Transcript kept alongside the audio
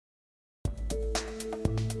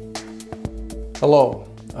Hello,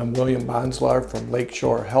 I'm William Bonzelaar from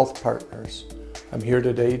Lakeshore Health Partners. I'm here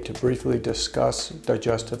today to briefly discuss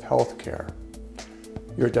digestive health care.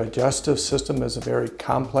 Your digestive system is a very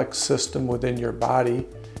complex system within your body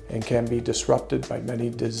and can be disrupted by many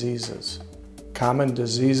diseases. Common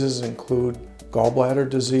diseases include gallbladder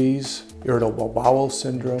disease, irritable bowel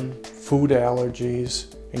syndrome, food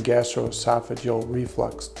allergies, and gastroesophageal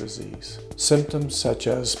reflux disease. Symptoms such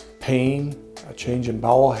as pain, a change in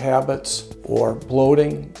bowel habits, or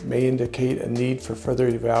bloating may indicate a need for further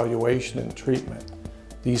evaluation and treatment.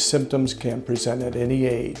 These symptoms can present at any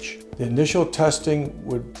age. The initial testing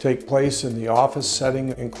would take place in the office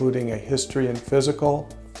setting, including a history and physical,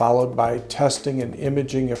 followed by testing and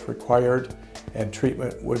imaging if required, and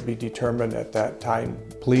treatment would be determined at that time.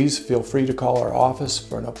 Please feel free to call our office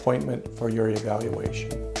for an appointment for your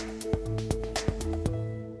evaluation.